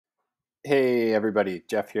Hey everybody,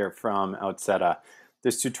 Jeff here from Outseta.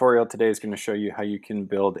 This tutorial today is going to show you how you can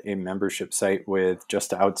build a membership site with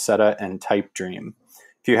just Outseta and Typedream.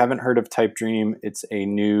 If you haven't heard of Typedream, it's a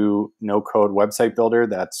new no-code website builder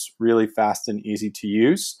that's really fast and easy to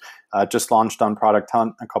use. Just launched on Product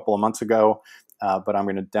Hunt a couple of months ago, but I'm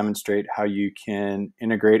going to demonstrate how you can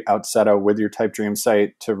integrate Outseta with your Typedream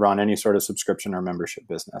site to run any sort of subscription or membership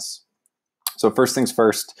business. So first things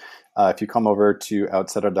first, if you come over to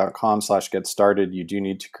outseta.com/get started, you do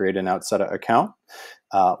need to create an Outseta account.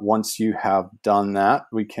 Once you have done that,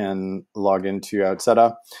 we can log into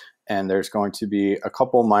Outseta, and there's going to be a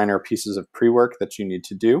couple minor pieces of pre-work that you need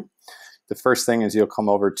to do. The first thing is you'll come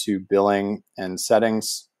over to Billing and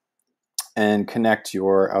Settings and connect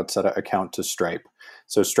your Outseta account to Stripe.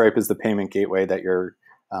 So Stripe is the payment gateway that your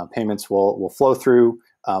payments will flow through.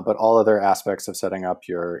 But all other aspects of setting up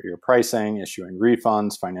your pricing, issuing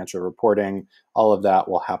refunds, financial reporting, all of that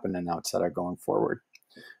will happen in Outseta going forward.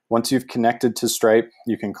 Once you've connected to Stripe,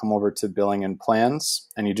 you can come over to Billing and Plans,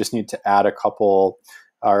 and you just need to add a couple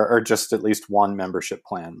or just at least one membership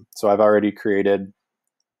plan. So I've already created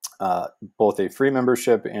both a free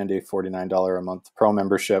membership and a $49 a month pro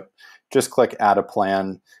membership. Just click Add a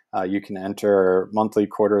Plan. You can enter monthly,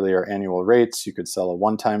 quarterly, or annual rates. You could sell a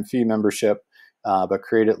one-time fee membership. But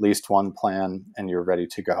create at least one plan and you're ready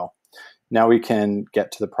to go. Now we can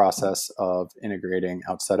get to the process of integrating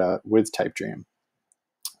Outseta with Typedream.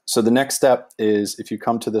 So the next step is if you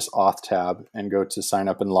come to this Auth tab and go to Sign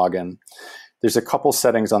Up and Login, there's a couple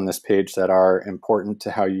settings on this page that are important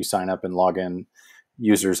to how you sign up and log in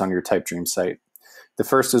users on your Typedream site. The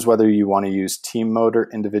first is whether you want to use team mode or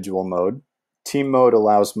individual mode. Team mode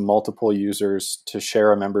allows multiple users to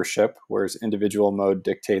share a membership, whereas individual mode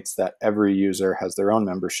dictates that every user has their own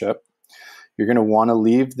membership. You're going to want to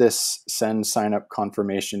leave this send sign up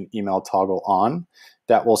confirmation email toggle on.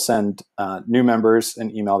 That will send new members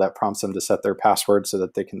an email that prompts them to set their password so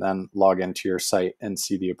that they can then log into your site and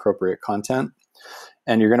see the appropriate content.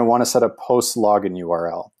 And you're going to want to set a post login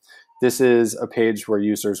URL. This is a page where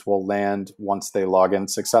users will land once they log in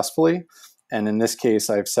successfully. And in this case,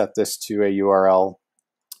 I've set this to a URL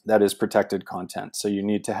that is protected content. So you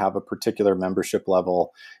need to have a particular membership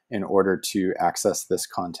level in order to access this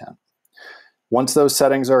content. Once those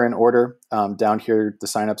settings are in order, down here, the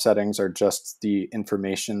sign-up settings are just the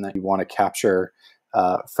information that you want to capture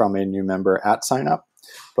from a new member at sign-up.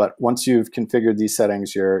 But once you've configured these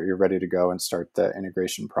settings, you're ready to go and start the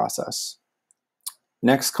integration process.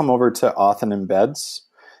 Next, come over to Auth and Embeds.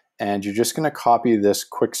 And you're just going to copy this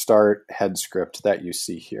quick start head script that you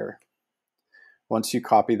see here. Once you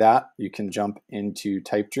copy that, you can jump into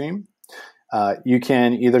Typedream. You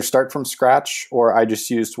can either start from scratch, or I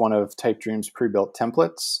just used one of Typedream's pre-built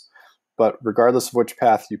templates. But regardless of which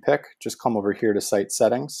path you pick, just come over here to Site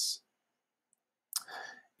Settings.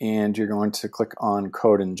 And you're going to click on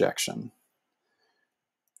Code Injection.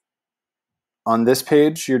 On this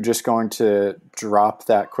page, you're just going to drop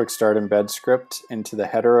that quick start embed script into the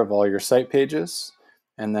header of all your site pages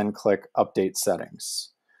and then click Update Settings.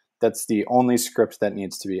 That's the only script that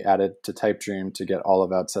needs to be added to Typedream to get all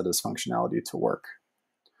of Outseta's functionality to work.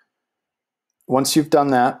 Once you've done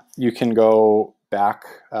that, you can go back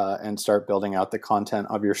and start building out the content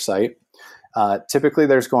of your site. Typically,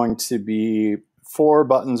 there's going to be 4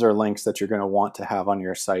 buttons or links that you're going to want to have on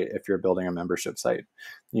your site if you're building a membership site.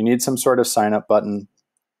 You need some sort of sign up button.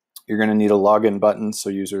 You're going to need a login button so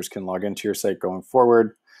users can log into your site going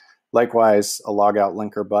forward. Likewise, a logout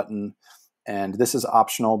linker button. And this is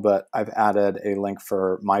optional, but I've added a link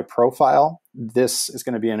for my profile. This is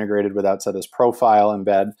going to be integrated with Outseta's profile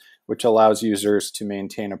embed, which allows users to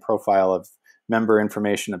maintain a profile of member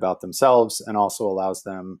information about themselves and also allows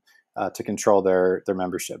them to control their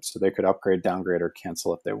membership. So they could upgrade, downgrade, or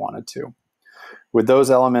cancel if they wanted to. With those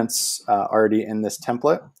elements already in this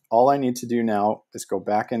template, all I need to do now is go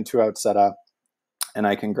back into Outseta and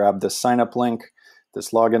I can grab this sign up link, this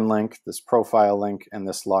login link, this profile link, and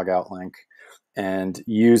this logout link and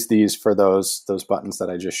use these for those buttons that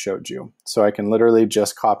I just showed you. So I can literally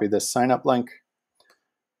just copy this sign up link.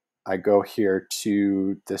 I go here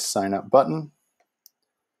to this sign up button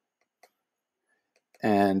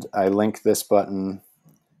and I link this button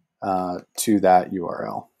to that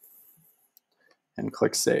URL and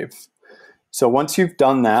click Save. So once you've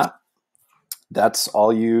done that, that's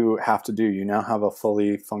all you have to do. You now have a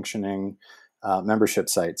fully functioning membership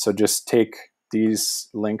site. So just take these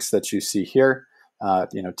links that you see here,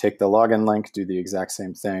 take the login link, do the exact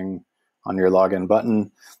same thing on your login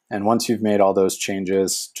button. And once you've made all those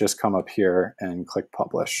changes, just come up here and click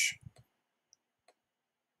Publish.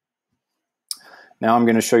 Now I'm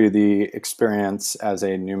going to show you the experience as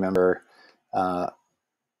a new member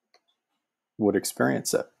would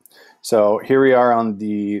experience it. So here we are on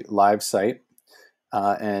the live site,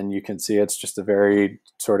 and you can see it's just a very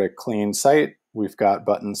sort of clean site. We've got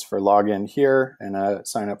buttons for login here and a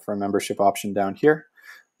sign up for a membership option down here.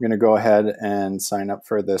 I'm going to go ahead and sign up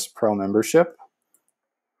for this pro membership.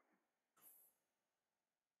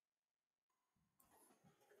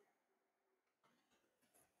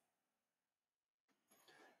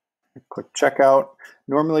 Click checkout.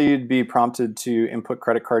 Normally you'd be prompted to input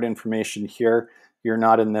credit card information here. You're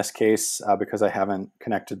not in this case because I haven't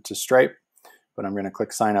connected to Stripe, but I'm going to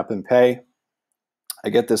click sign up and pay. I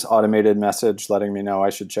get this automated message letting me know I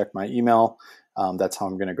should check my email. That's how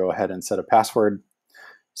I'm going to go ahead and set a password.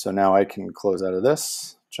 So now I can close out of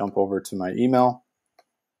this, jump over to my email.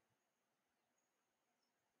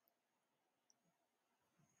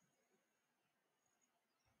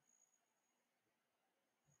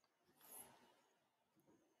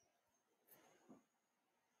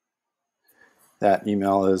 That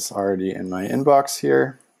email is already in my inbox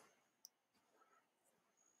here.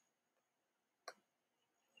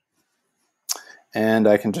 And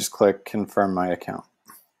I can just click confirm my account.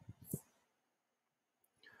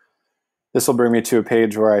 This will bring me to a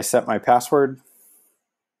page where I set my password.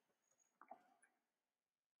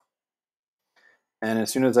 And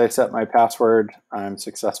as soon as I set my password, I'm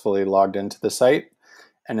successfully logged into the site.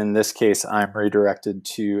 And in this case, I'm redirected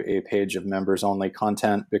to a page of members only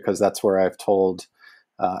content because that's where I've told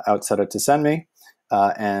Outseta to send me.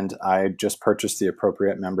 And I just purchased the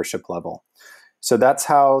appropriate membership level. So that's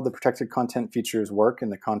how the protected content features work in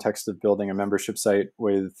the context of building a membership site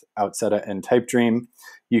with Outseta and Typedream.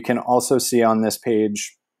 You can also see on this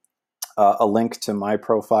page a link to my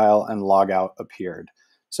profile and logout appeared.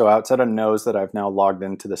 So Outseta knows that I've now logged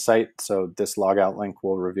into the site, so this logout link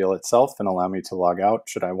will reveal itself and allow me to log out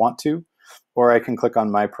should I want to. Or I can click on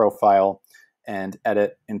my profile and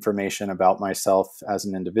edit information about myself as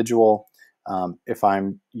an individual. If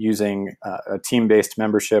I'm using a team-based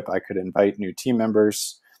membership, I could invite new team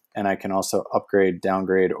members, and I can also upgrade,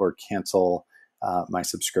 downgrade, or cancel my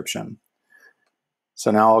subscription.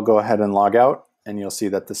 So now I'll go ahead and log out, and you'll see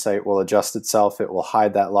that the site will adjust itself. It will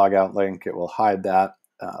hide that logout link. It will hide that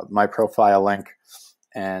my profile link,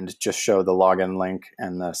 and just show the login link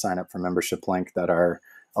and the sign up for membership link that are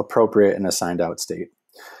appropriate in a signed out state.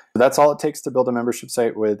 That's all it takes to build a membership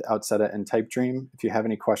site with Outseta and Typedream. If you have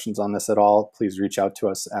any questions on this at all, please reach out to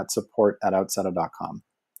us at support@outseta.com.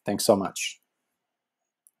 Thanks so much.